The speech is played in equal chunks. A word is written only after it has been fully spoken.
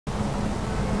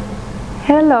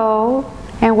Hello,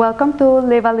 and welcome to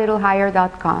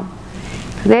livealittlehigher.com.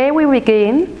 Today we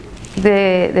begin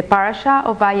the parasha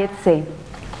of Vayeitze.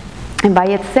 And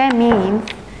Vayeitze means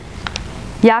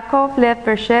Yaakov left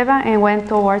Beersheba and went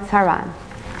towards Haran.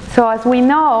 So as we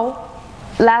know,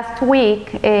 last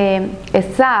week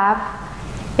Esav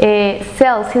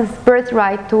sells his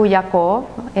birthright to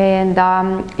Yaakov, and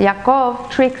Yaakov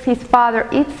tricks his father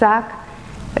Isaac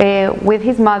with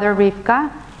his mother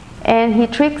Rivka, and he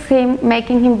tricks him,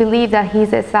 making him believe that he's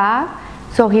Esav,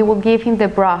 so he will give him the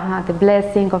bracha, the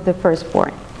blessing of the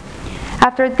firstborn.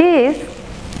 After this,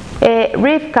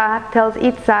 Rivka tells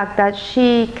Isaac that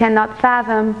she cannot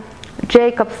fathom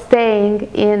Jacob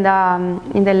staying in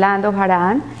the land of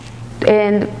Haran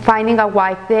and finding a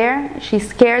wife there. She's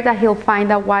scared that he'll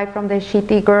find a wife from the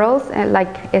Shiti girls,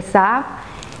 like Esav,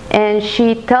 and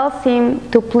she tells him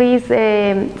to please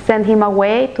send him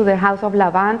away to the house of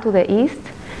Laban to the east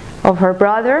of her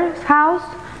brother's house,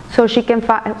 so he can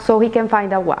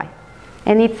find a wife.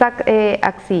 And Isaac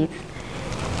accedes.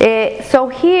 So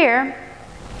here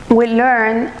we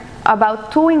learn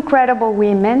about two incredible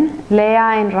women,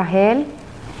 Leah and Rachel,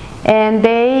 and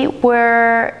they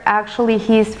were actually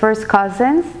his first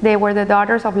cousins. They were the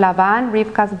daughters of Laban,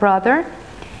 Rivka's brother.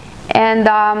 And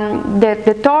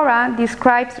the Torah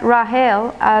describes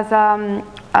Rachel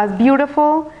as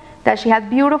beautiful, that she had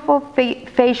beautiful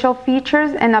facial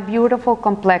features and a beautiful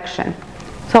complexion.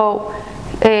 So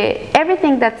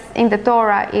everything that's in the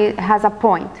Torah has a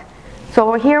point.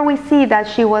 So here we see that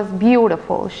she was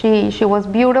beautiful. She was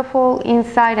beautiful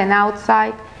inside and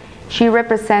outside. She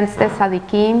represents the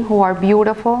tzaddikim who are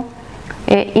beautiful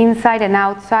inside and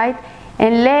outside.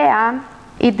 And Leah,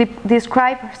 it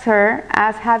describes her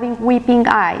as having weeping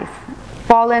eyes,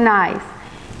 fallen eyes.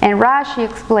 And Rashi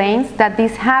explains that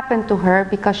this happened to her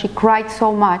because she cried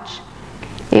so much.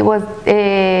 It was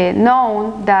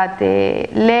known that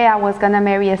Leah was going to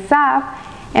marry Esav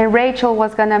and Rachel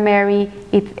was going to marry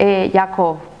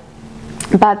Yaakov.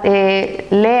 But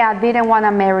Leah didn't want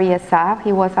to marry Esav.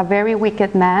 He was a very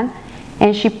wicked man.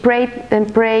 And she prayed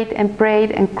and prayed and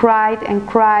prayed and cried and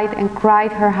cried and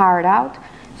cried her heart out,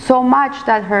 so much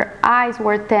that her eyes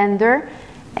were tender.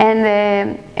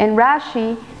 And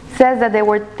Rashi says that they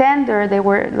were tender, they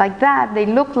were like that, they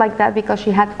looked like that because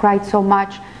she had cried so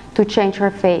much to change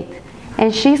her faith.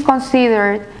 And she's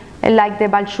considered like the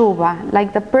Baal Tshuva,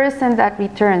 like the person that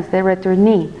returns, the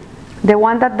returnee, the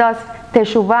one that does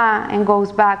teshuvah and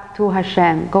goes back to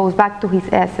Hashem, goes back to his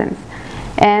essence.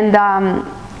 And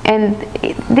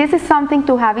this is something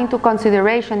to have into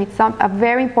consideration. It's a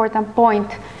very important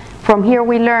point. From here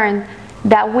we learn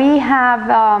that we have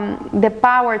the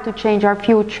power to change our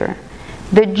future.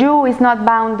 The Jew is not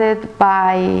bounded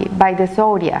by the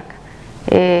zodiac.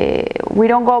 We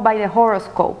don't go by the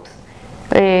horoscopes.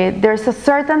 There's a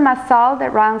certain masal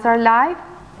that runs our life,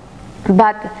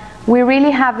 but we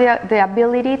really have the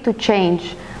ability to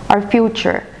change our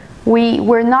future.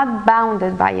 We're not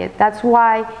bounded by it. That's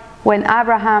why when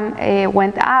Abraham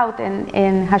went out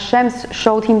and Hashem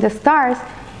showed him the stars,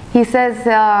 he says,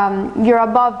 you're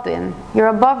above them, you're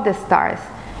above the stars.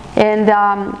 And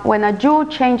when a Jew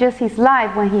changes his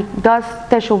life, when he does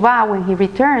teshuvah, when he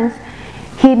returns,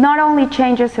 he not only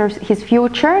changes his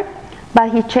future, but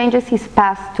he changes his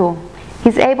past too.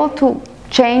 He's able to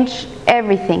change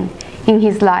everything in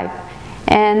his life.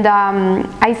 And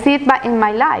I see it in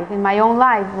my life, in my own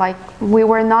life. Like, we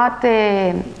were not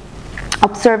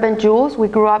observant Jews. We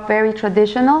grew up very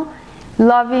traditional,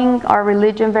 loving our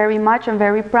religion very much and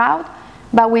very proud.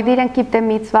 But we didn't keep the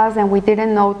mitzvahs, and we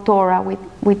didn't know Torah.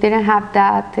 We didn't have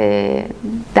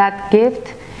that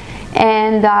gift.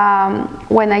 And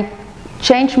when I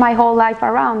changed my whole life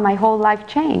around, my whole life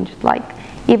changed. Like,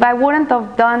 if I wouldn't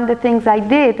have done the things I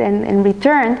did and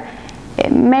returned,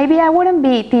 maybe I wouldn't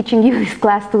be teaching you this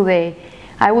class today.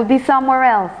 I would be somewhere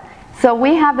else. So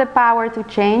we have the power to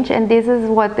change, and this is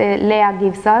what Leah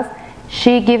gives us.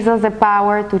 She gives us the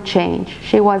power to change.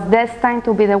 She was destined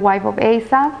to be the wife of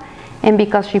Esav. And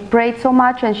because she prayed so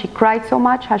much and she cried so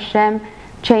much, Hashem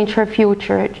changed her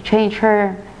future, changed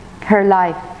her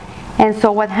life. And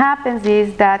so what happens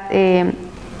is that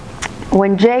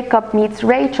when Jacob meets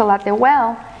Rachel at the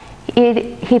well,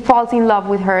 he falls in love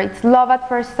with her. It's love at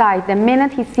first sight. The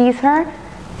minute he sees her,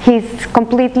 he's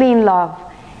completely in love.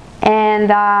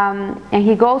 And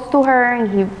he goes to her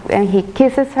and he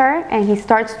kisses her and he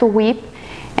starts to weep.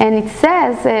 And it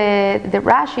says, the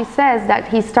Rashi says that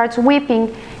he starts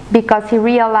weeping because he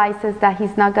realizes that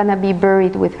he's not going to be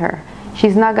buried with her.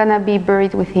 She's not going to be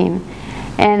buried with him.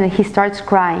 And he starts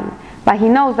crying. But he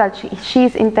knows that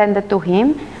she's intended to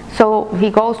him. So he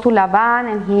goes to Laban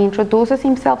and he introduces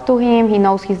himself to him. He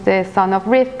knows he's the son of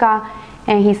Rivka.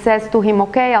 and he says to him,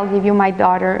 okay, I'll give you my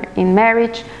daughter in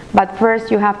marriage, but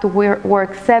first you have to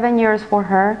work 7 years for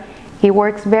her. He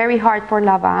works very hard for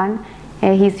Laban,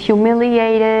 and he's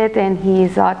humiliated and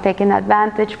he's taken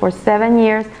advantage for 7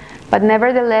 years, but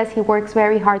nevertheless he works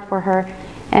very hard for her.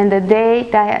 And the day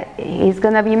that he's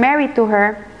going to be married to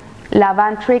her,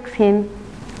 Laban tricks him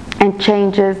and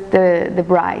changes the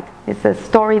bride. It's a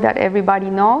story that everybody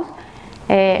knows.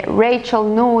 Rachel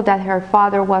knew that her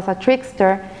father was a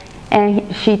trickster,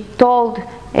 and she told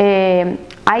Jacob,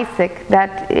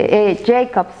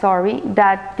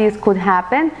 that this could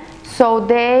happen. So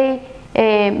they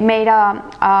made a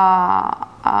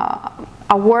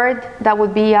word that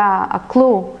would be a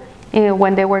clue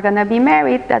when they were going to be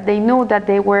married, that they knew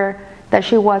that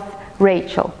she was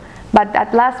Rachel. But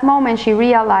at last moment she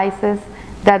realizes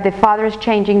that the father is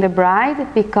changing the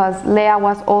bride because Leah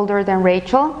was older than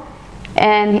Rachel,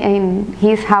 and in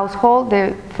his household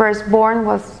the firstborn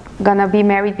was going to be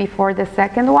married before the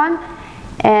second one.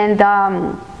 And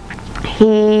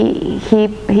he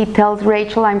tells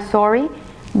Rachel, I'm sorry,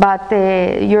 but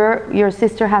your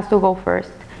sister has to go first.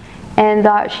 And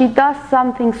she does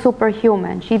something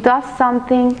superhuman. She does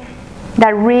something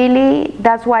that really,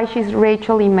 that's why she's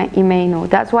Rachel Imenu.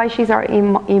 That's why she's our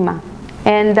Ima.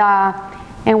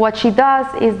 And what she does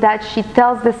is that she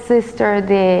tells the sister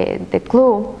the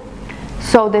clue.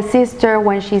 So the sister,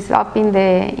 when she's up in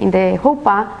the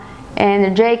huppah,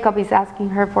 and Jacob is asking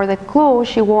her for the clue,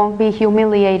 she won't be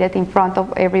humiliated in front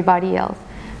of everybody else.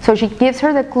 So she gives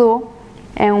her the clue,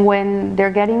 and when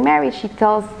they're getting married, she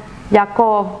tells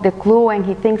Yaakov the clue, and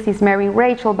he thinks he's marrying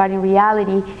Rachel, but in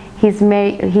reality, he's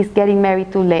getting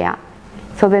married to Leah.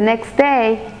 So the next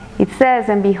day, it says,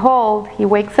 and behold, he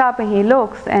wakes up and he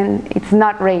looks, and it's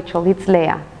not Rachel, it's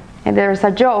Leah. And there's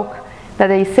a joke that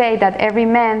they say that every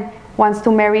man wants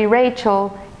to marry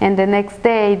Rachel, and the next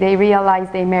day they realize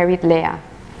they married Leah.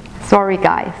 Sorry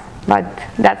guys, but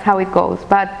that's how it goes.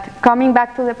 But coming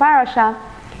back to the parasha,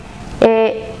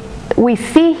 we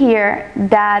see here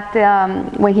that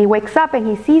when he wakes up and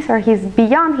he sees her, he's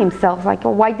beyond himself. Like,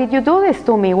 oh, why did you do this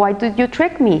to me? Why did you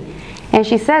trick me? And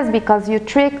she says, because you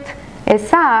tricked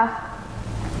Esau,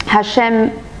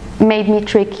 Hashem made me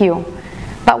trick you.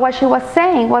 But what she was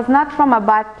saying was not from a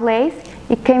bad place,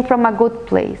 it came from a good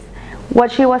place. What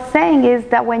she was saying is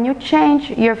that when you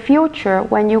change your future,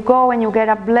 when you go and you get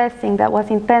a blessing that was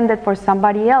intended for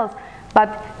somebody else,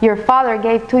 but your father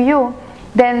gave to you,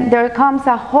 then there comes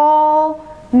a whole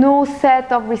new set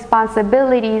of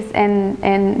responsibilities and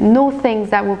new things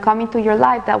that will come into your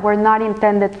life that were not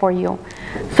intended for you.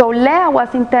 So Leah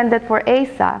was intended for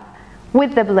Esau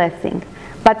with the blessing.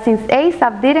 But since Esau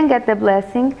didn't get the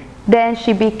blessing, then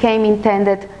she became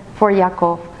intended for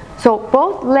Yaakov. So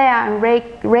both Leah and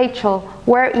Rachel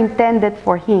were intended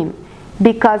for him,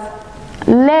 because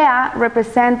Leah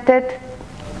represented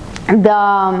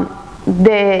the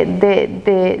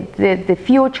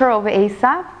future of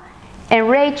Esau, and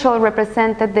Rachel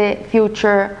represented the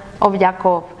future of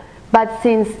Yaakov. But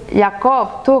since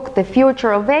Yaakov took the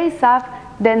future of Esau,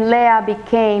 then Leah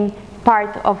became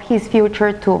part of his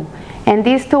future too. And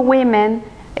these two women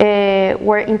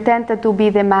were intended to be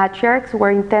the matriarchs,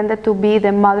 were intended to be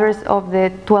the mothers of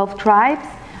the 12 tribes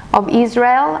of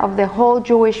Israel, of the whole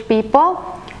Jewish people,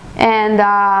 and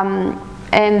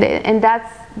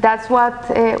that's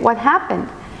what happened.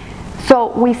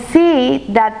 So we see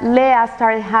that Leah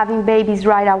started having babies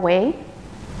right away.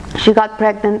 She got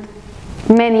pregnant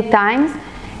many times,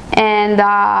 and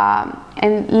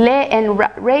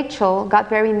Rachel got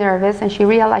very nervous, and she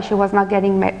realized she was not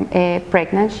getting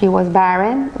pregnant. She was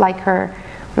barren, like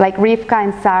Rivka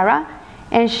and Sarah,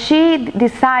 and she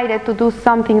decided to do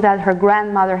something that her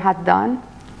grandmother had done,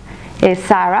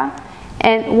 Sarah,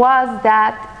 and it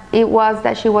was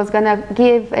that she was going to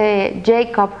give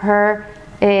Jacob her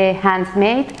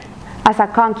handmaid as a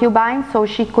concubine, so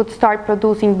she could start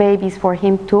producing babies for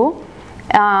him too.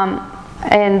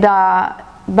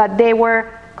 But they were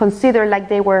considered like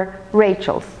they were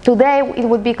Rachel's. Today it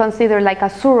would be considered like a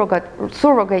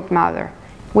surrogate mother,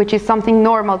 which is something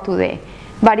normal today.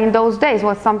 But in those days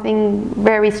was something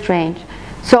very strange.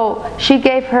 So she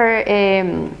gave her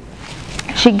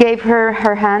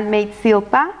her handmaid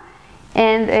Silpa,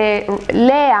 and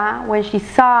Leah, when she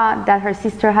saw that her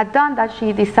sister had done that,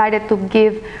 she decided to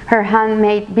give her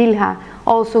handmaid Bilhah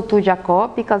also to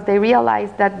Jacob, because they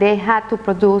realized that they had to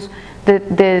produce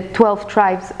the 12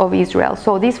 tribes of Israel.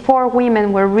 So these 4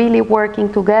 women were really working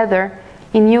together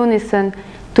in unison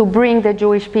to bring the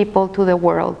Jewish people to the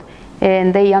world,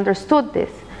 and they understood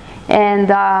this. And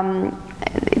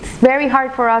it's very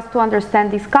hard for us to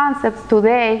understand these concepts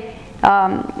today.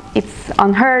 It's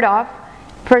unheard of,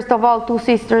 first of all, two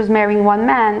sisters marrying one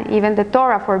man. Even the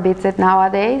Torah forbids it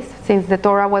nowadays. Since the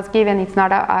Torah was given, it's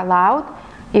not allowed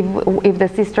if the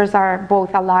sisters are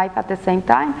both alive at the same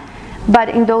time. But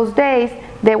in those days,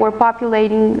 they were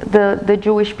populating the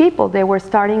Jewish people. They were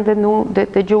starting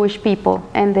the Jewish people,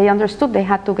 and they understood they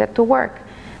had to get to work.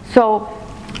 So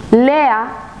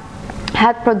Leah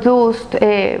had produced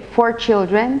 4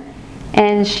 children,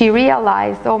 and she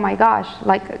realized, oh my gosh,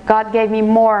 like God gave me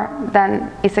more than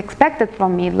is expected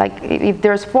from me. Like if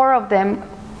there's 4 of them,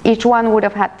 each one would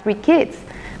have had 3 kids.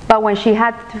 But when she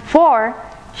had 4,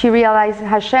 she realized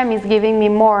Hashem is giving me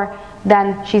more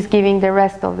than she's giving the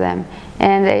rest of them.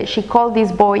 And she called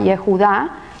this boy Yehuda,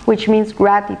 which means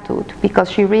gratitude, because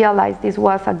she realized this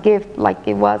was a gift, like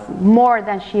it was more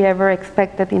than she ever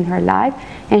expected in her life,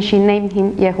 and she named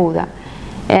him Yehuda.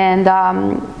 And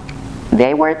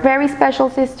they were very special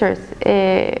sisters.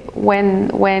 When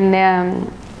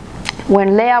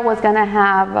Leah was going to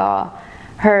have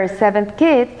her 7th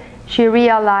kid, she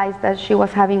realized that she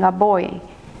was having a boy,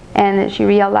 and she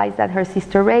realized that her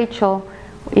sister Rachel,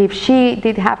 if she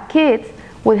did have kids,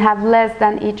 would have less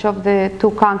than each of the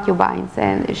 2 concubines,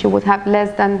 and she would have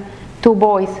less than 2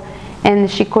 boys, and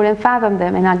she couldn't fathom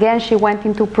them. And again, she went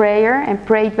into prayer and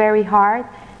prayed very hard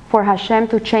for Hashem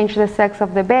to change the sex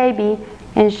of the baby,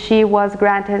 and she was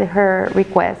granted her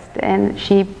request, and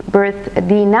she birthed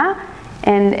Dinah,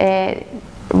 and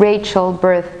Rachel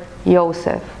birthed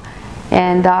Joseph.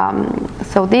 And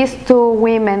so these 2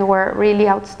 women were really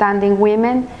outstanding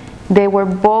women. They were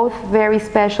both very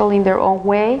special in their own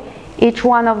way. Each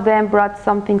one of them brought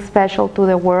something special to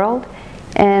the world,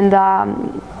 and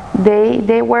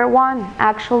they were one.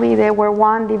 Actually, they were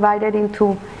one divided in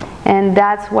 2, and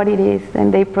that's what it is.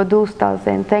 And they produced us,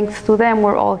 and thanks to them,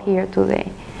 we're all here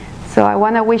today. So I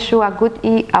want to wish you a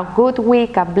good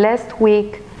week, a blessed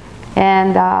week,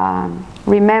 and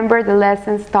remember the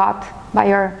lessons taught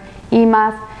by our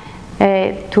imas,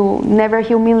 to never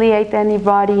humiliate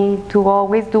anybody, to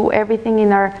always do everything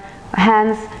in our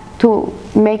hands to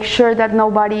make sure that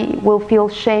nobody will feel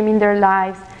shame in their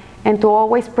lives, and to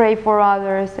always pray for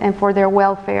others and for their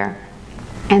welfare.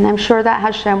 And I'm sure that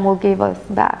Hashem will give us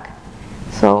back.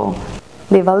 So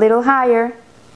live a little higher.